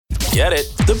Get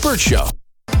it? The Burt Show.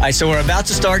 All right, so we're about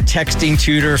to start texting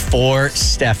tutor for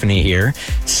Stephanie here.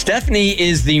 Stephanie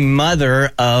is the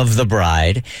mother of the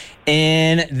bride,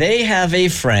 and they have a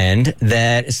friend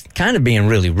that is kind of being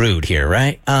really rude here,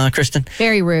 right, Kristen?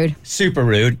 Very rude. Super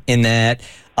rude in that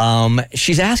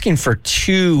she's asking for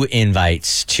 2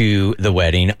 invites to the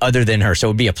wedding other than her, so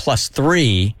it would be a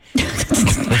 +3.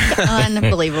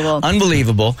 Unbelievable.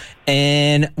 Unbelievable.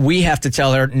 And we have to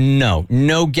tell her,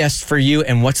 no guest for you.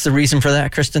 And what's the reason for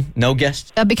that, Kristen? No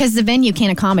guest? Because the venue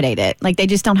can't accommodate it. Like, they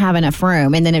just don't have enough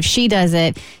room. And then if she does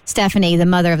it, Stephanie, the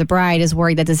mother of the bride, is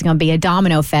worried that this is going to be a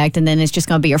domino effect, and then it's just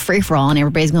going to be a free-for-all, and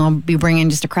everybody's going to be bringing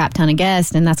just a crap ton of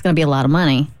guests, and that's going to be a lot of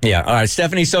money. Yeah. All right,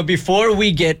 Stephanie, so before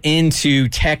we get into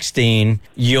texting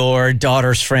your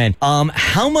daughter's friend,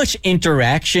 how much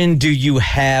interaction do you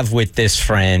have with this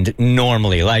friend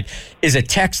normally? Like, is a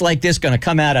text like this going to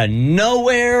come out of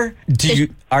nowhere?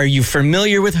 Are you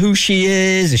familiar with who she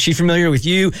is? Is she familiar with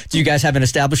you? Do you guys have an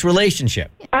established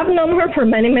relationship? I've known her for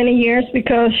many, many years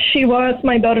because she was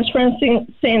my daughter's friend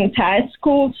since high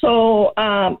school. So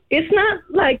it's not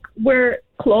like we're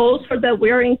close or that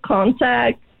we're in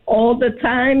contact all the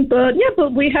time. But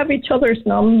we have each other's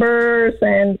numbers.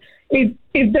 And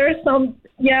if there's some,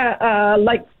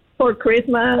 like for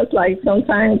Christmas, like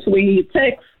sometimes we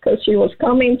text because she was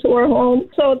coming to our home.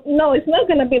 So, no, it's not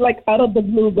going to be like out of the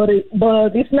blue, but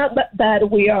it's not that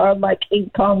we are like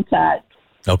in contact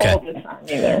all the time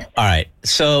either. All right.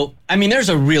 So, I mean, there's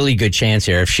a really good chance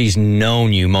here, if she's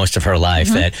known you most of her life,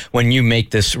 that when you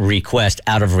make this request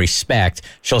out of respect,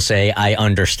 she'll say, I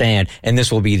understand. And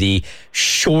this will be the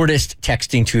shortest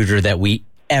texting tutor that we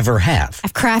ever have.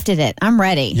 I've crafted it. I'm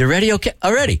ready. You're ready? Okay.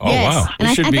 Already. Oh, yes. wow. And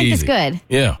I think easy. it's good.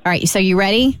 Yeah. All right. So you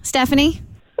ready, Stephanie?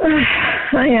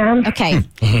 I am. Okay.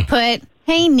 Put,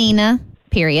 hey, Nina,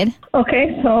 period.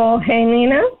 Okay, so, hey,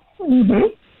 Nina.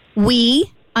 Mm-hmm. We,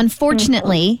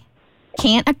 unfortunately,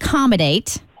 can't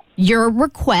accommodate your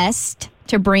request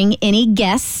to bring any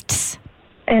guests,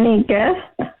 Any guests?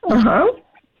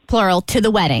 plural, to the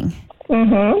wedding.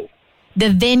 Mm-hmm.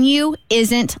 The venue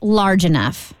isn't large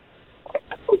enough.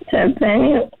 The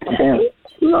venue isn't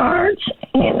large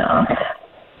enough.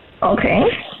 Okay.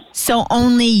 So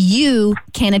only you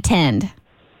can attend.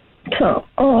 So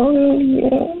only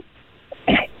you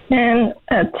can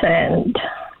attend.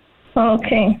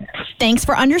 Okay. Thanks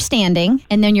for understanding.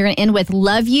 And then you're going to end with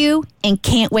love you and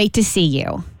can't wait to see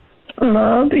you.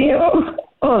 Love you.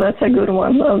 Oh, that's a good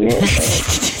one. Love you.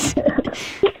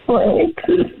 Wait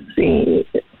to see.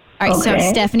 All right, so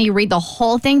Stephanie, read the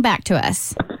whole thing back to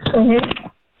us.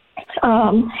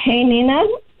 Hey, Nina.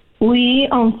 We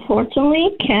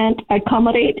unfortunately can't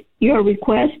accommodate your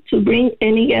request to bring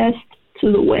any guests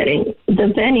to the wedding.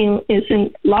 The venue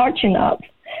isn't large enough,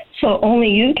 so only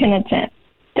you can attend.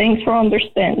 Thanks for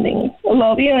understanding. I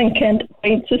love you and can't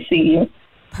wait to see you.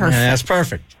 Perfect. Yeah, that's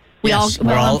perfect. We're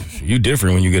all You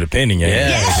different when you get a pen in your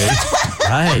hand.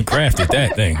 Right. You crafted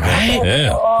that thing. Right. Yeah,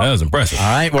 that was impressive. All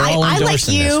right, we're all I like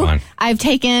endorsing this you. one. I've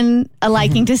taken a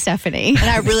liking to Stephanie, and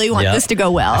I really want this to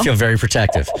go well. I feel very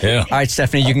protective. Yeah. All right,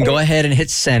 Stephanie, you can go ahead and hit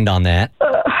send on that.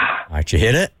 All right, you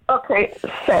hit it? Okay,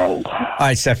 send. All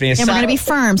right, Stephanie. And we're going to be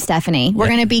firm, Stephanie. We're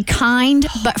going to be kind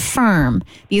but firm.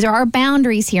 These are our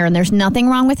boundaries here, and there's nothing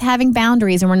wrong with having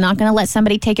boundaries, and we're not going to let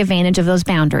somebody take advantage of those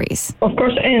boundaries. Of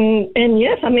course, and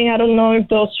yes, I mean, I don't know if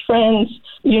those friends,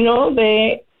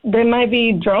 they might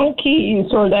be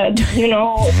drunkies or that,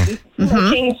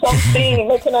 making something,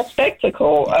 making a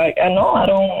spectacle. I know, I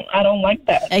don't like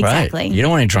that. Exactly. Right. You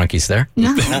don't want any drunkies there.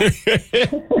 No.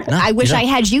 I wish I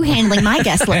had you handling my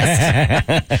guest list,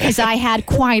 because I had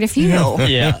quite a few.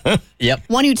 Yeah. Yep.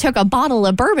 One who took a bottle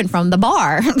of bourbon from the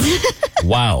bar.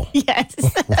 Wow. Yes.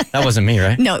 That wasn't me,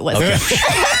 right? No, it wasn't.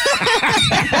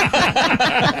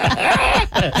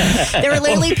 There were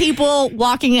literally people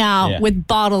walking out with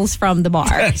bottles from the bar.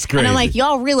 That's crazy. And I'm like,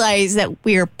 y'all realize that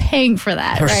we're paying for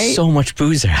that, There's right? so much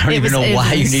booze there. I don't even know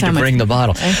why you need to bring the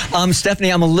bottle. Stephanie,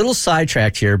 I'm a little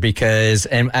sidetracked here because,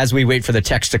 and as we wait for the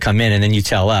text to come in and then you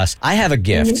tell us, I have a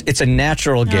gift. It's a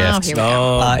natural gift. Here we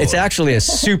go. It's actually a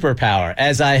superpower.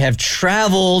 As I have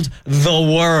traveled the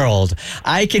world,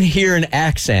 I can hear an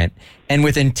accent. And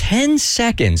within 10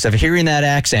 seconds of hearing that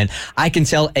accent, I can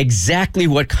tell exactly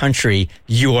what country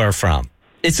you are from.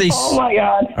 It's a. Oh my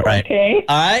God. All right. Okay.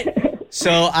 All right.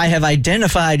 So I have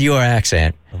identified your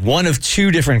accent, one of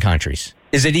 2 different countries.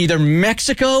 Is it either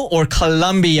Mexico or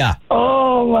Colombia?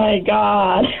 Oh my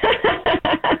God.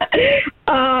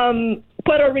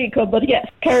 Puerto Rico, but yes,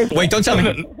 Caribbean. Wait, don't tell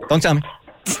me. Don't tell me.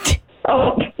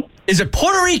 Oh, Is it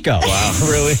Puerto Rico? Wow,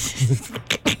 really?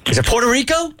 Is it Puerto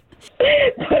Rico?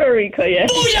 Puerto Rico, yes.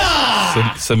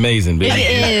 It's amazing, baby.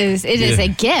 It is. It is a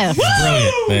gift.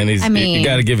 Brilliant, man. I mean- you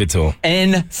got to give it to him.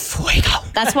 En fuego.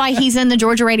 That's why he's in the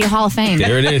Georgia Radio Hall of Fame.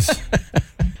 There it is.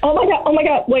 Oh my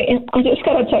God, wait, I just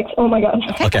got a text. Oh my God.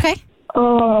 Okay.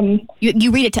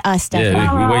 You read it to us, Stephanie.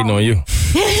 Yeah, we're waiting on you.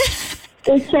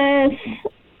 It says,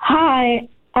 "Hi,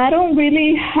 I don't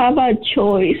really have a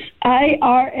choice. I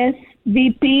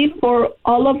RSVP for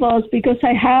all of us because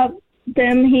I have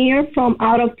them here from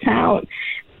out of town,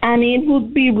 and it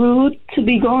would be rude to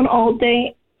be gone all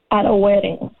day at a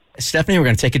wedding." Stephanie, we're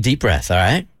going to take a deep breath, all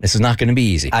right? This is not going to be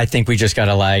easy. I think we just got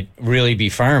to really be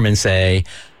firm and say,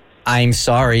 I'm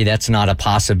sorry, that's not a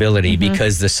possibility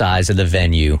because the size of the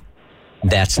venue,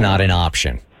 that's not an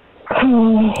option.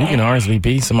 You can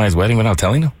RSVP somebody's wedding without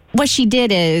telling them? What she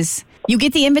did is you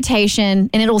get the invitation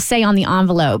and it'll say on the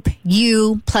envelope,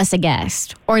 you plus a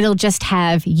guest, or it'll just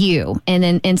have you. And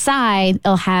then inside,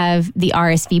 it'll have the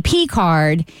RSVP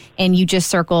card and you just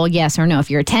circle yes or no if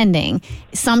you're attending.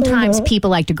 Sometimes people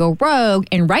like to go rogue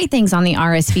and write things on the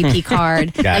RSVP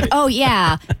card. Got it. Oh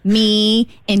yeah, me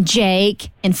and Jake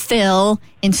and Phil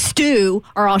and Stu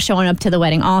are all showing up to the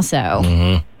wedding also.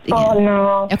 Mm-hmm. Oh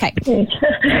no. Okay. All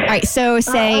right. So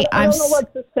say I don't know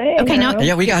what to say. Okay, now. no.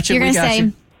 Yeah, we got you. You're We going to got say,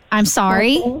 you. I'm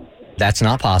sorry. That's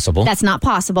not possible. That's not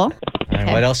possible.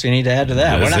 And what else do you need to add to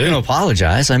that? That's We're not it. going to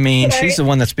apologize. I mean, she's the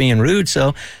one that's being rude,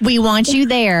 so We want you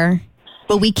there,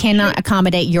 but we cannot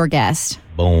accommodate your guest.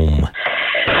 boom.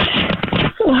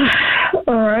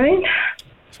 All right.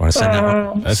 Just want to send that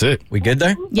one. That's it. We good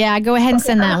there? Yeah, go ahead and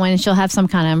send that one. She'll have some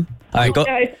kind of. All right, go.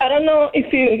 Guys, I don't know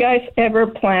if you guys ever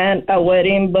planned a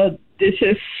wedding, but this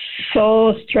is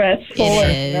so stressful It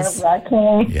and is.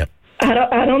 nerve-wracking. Yep.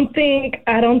 I don't think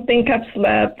I've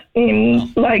slept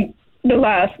in like the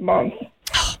last month.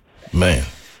 Man.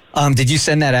 Did you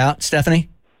send that out, Stephanie?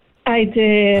 I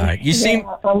did. All right. You seem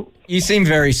Yeah, you seem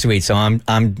very sweet, so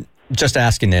I'm just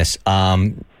asking this.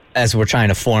 As we're trying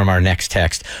to form our next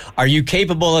text, are you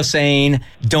capable of saying,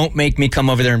 "Don't make me come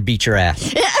over there and beat your ass"?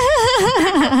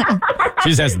 She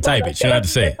just has to type it. She don't have to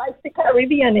say it. I speak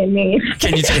Caribbean in me.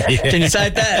 Can you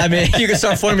type that? I mean, you can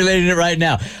start formulating it right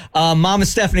now. Mama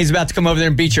Stephanie's about to come over there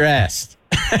and beat your ass.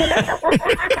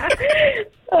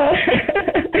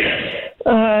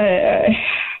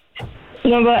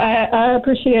 No, but I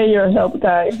appreciate your help,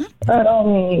 guys. I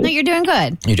don't. No, you're doing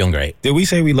good. You're doing great. Did we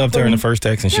say we loved her in the first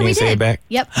text and she Yeah, we didn't say did. it back?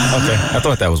 Yep. Okay. I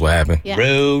thought that was what happened. Yeah.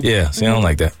 Rude. Yeah. See, I don't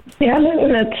like that. Yeah,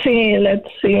 let's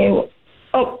see.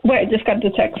 Oh, wait, just got the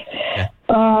text.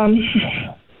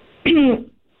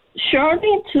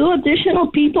 Surely 2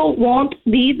 additional people won't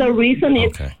be the reason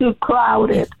it's Okay. too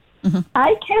crowded.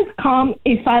 I can't come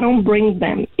if I don't bring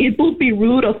them. It would be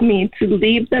rude of me to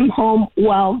leave them home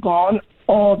while gone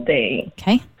all day.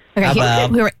 Okay. Okay. How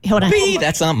about Hold on. B?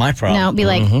 That's not my problem. No, be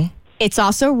like, it's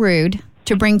also rude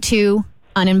to bring 2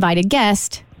 uninvited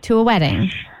guests to a wedding.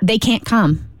 They can't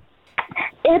come.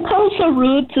 It's also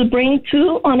rude to bring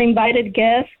 2 uninvited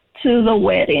guests to the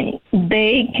wedding.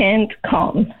 They can't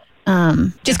come.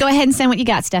 Just go ahead and send what you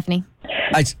got, Stephanie.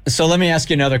 So let me ask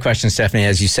you another question, Stephanie,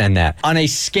 as you send that. On a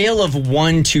scale of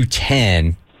 1 to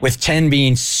 10, with 10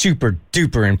 being super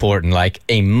duper important, like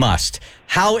a must,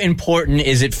 how important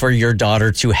is it for your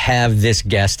daughter to have this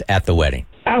guest at the wedding?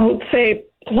 I would say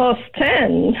plus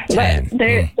 10. 10. Like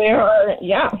they are,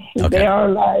 Okay. they are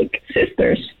like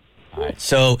sisters.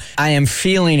 So I am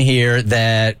feeling here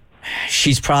that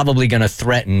she's probably going to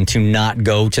threaten to not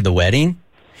go to the wedding.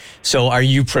 So are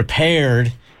you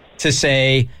prepared to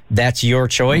say that's your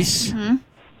choice?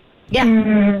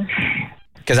 Yeah.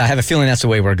 Because I have a feeling that's the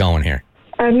way we're going here.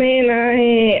 I mean,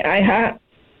 I have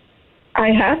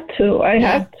to. I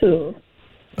have to.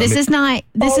 This is not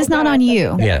on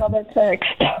you. Yeah. Another text.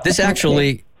 This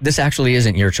actually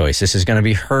isn't your choice. This is going to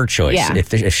be her choice. Yeah.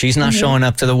 If she's not showing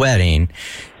up to the wedding,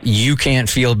 you can't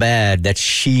feel bad that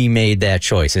she made that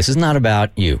choice. This is not about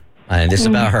you. This is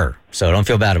about her. So don't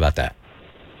feel bad about that.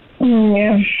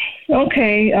 Yeah.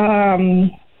 Okay.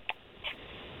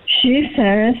 She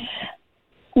says,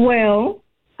 well,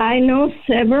 I know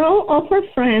several of her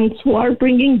friends who are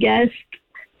bringing guests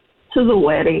to the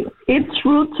wedding. It's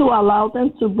rude to allow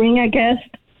them to bring a guest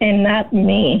and not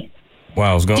me.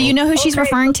 Wow. I was going. Do you know who she's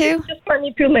referring to? She's just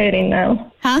manipulating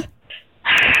now. Huh?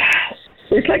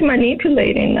 It's like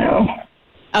manipulating now.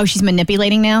 Oh, she's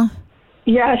manipulating now?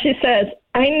 Yeah, she says,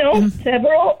 I know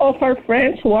several of her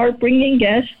friends who are bringing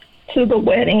guests to the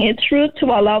wedding. It's rude to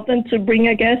allow them to bring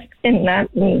a guest and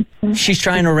not me. She's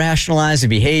trying to rationalize the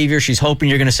behavior. She's hoping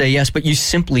you're going to say yes, but you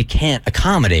simply can't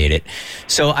accommodate it.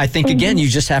 So I think, again, you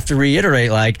just have to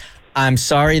reiterate, like, I'm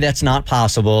sorry that's not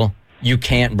possible. You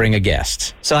can't bring a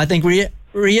guest. So I think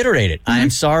reiterate it. I'm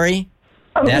sorry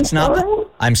That's not. sorry?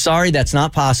 I'm sorry, that's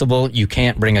not possible. You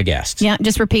can't bring a guest. Yeah,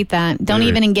 just repeat that. Don't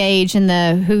even engage in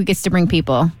the who gets to bring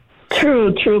people.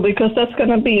 True, because that's going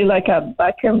to be like a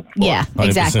back and forth. Yeah, 100%.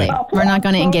 exactly. We're not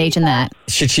going to engage in that.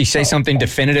 Should she say something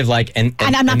definitive like? And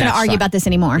And I'm not going to that's argue fine. about this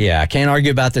anymore. Yeah, I can't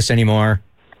argue about this anymore.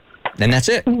 Then that's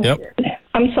it. Yep.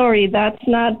 I'm sorry, that's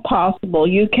not possible.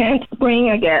 You can't bring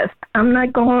a guest. I'm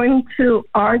not going to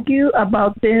argue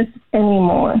about this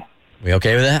anymore. We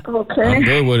okay with that? I'm Okay?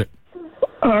 good with it.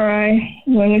 All right.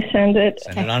 Let me send it.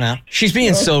 Send it on out. She's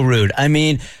being so rude. I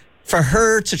mean, for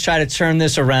her to try to turn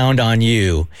this around on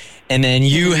you, and then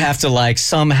you have to like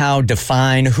somehow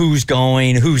define who's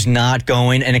going, who's not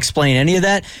going, and explain any of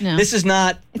that. No. This is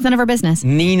not It's none of our business.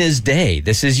 Nina's day.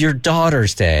 This is your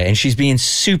daughter's day, and she's being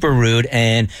super rude.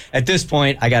 And at this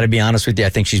point, I got to be honest with you, I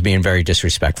think she's being very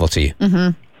disrespectful to you.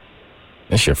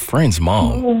 That's your friend's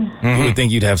mom. You would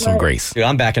think you'd have some grace. Dude,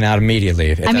 I'm backing out immediately.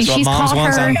 If I mean, that's what she's mom's called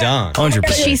wants, her- I'm done.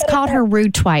 100%. She's called her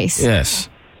rude twice. Yes.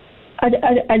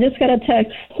 I just got a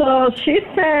text. So she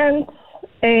sent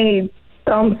a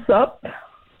thumbs up.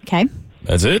 Okay.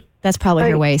 That's it? That's probably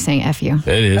her way of saying F you. It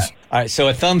is. All right, so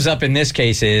a thumbs up in this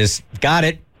case is got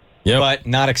it, Yep. but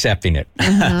not accepting it.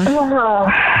 Oh,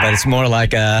 But it's more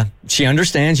like she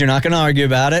understands. You're not going to argue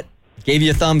about it. Gave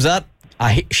you a thumbs up.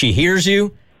 She hears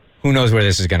you. Who knows where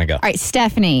this is going to go? All right,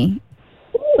 Stephanie,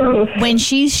 when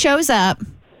she shows up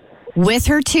with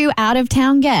her two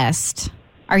out-of-town guests,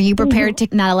 are you prepared to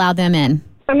not allow them in?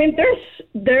 I mean,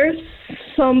 there's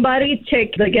somebody check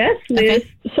the guest list,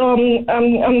 so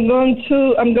I'm going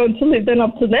to leave them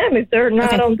up to them. If they're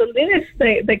not Okay. on the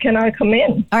list, they cannot come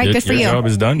in. All right, Your good for job you.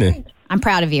 is done then. I'm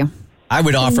proud of you. I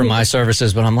would offer my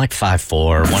services, but I'm like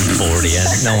 5'4", 140,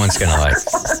 and no one's going to like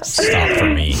stop for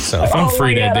me. So If I'm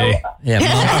free that day, yeah,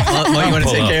 Mom, you want to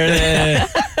Pull take up. care of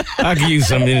that? I could use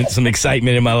some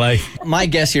excitement in my life. My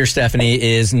guess here, Stephanie,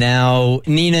 is now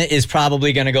Nina is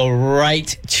probably going to go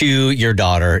right to your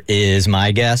daughter, is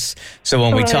my guess. So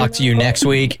when we talk to you next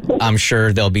week, I'm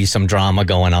sure there'll be some drama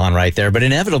going on right there. But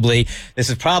inevitably, this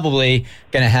is probably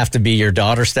going to have to be your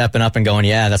daughter stepping up and going,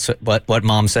 yeah, that's what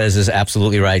mom says is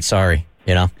absolutely right. Sorry,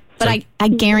 you know? But I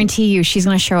guarantee you she's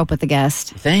going to show up with the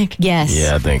guest. You think? Yes.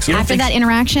 Yeah, I think so. After that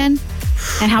interaction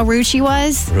and how rude she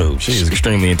was. Rude. She is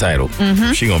extremely entitled.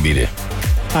 She gonna be there.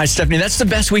 All right, Stephanie, that's the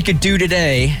best we could do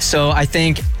today. So I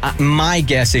think my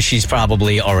guess is she's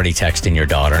probably already texting your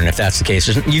daughter. And if that's the case,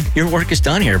 your work is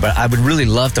done here. But I would really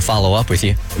love to follow up with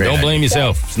you. Don't blame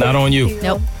yourself. It's not on you.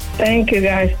 Nope. Thank you,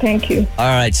 guys. Thank you. All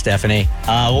right, Stephanie.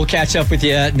 We'll catch up with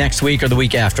you next week or the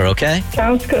week after, okay?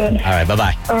 Sounds good. All right,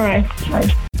 bye-bye. All right.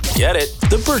 Bye. Get it?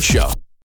 The Burt Show.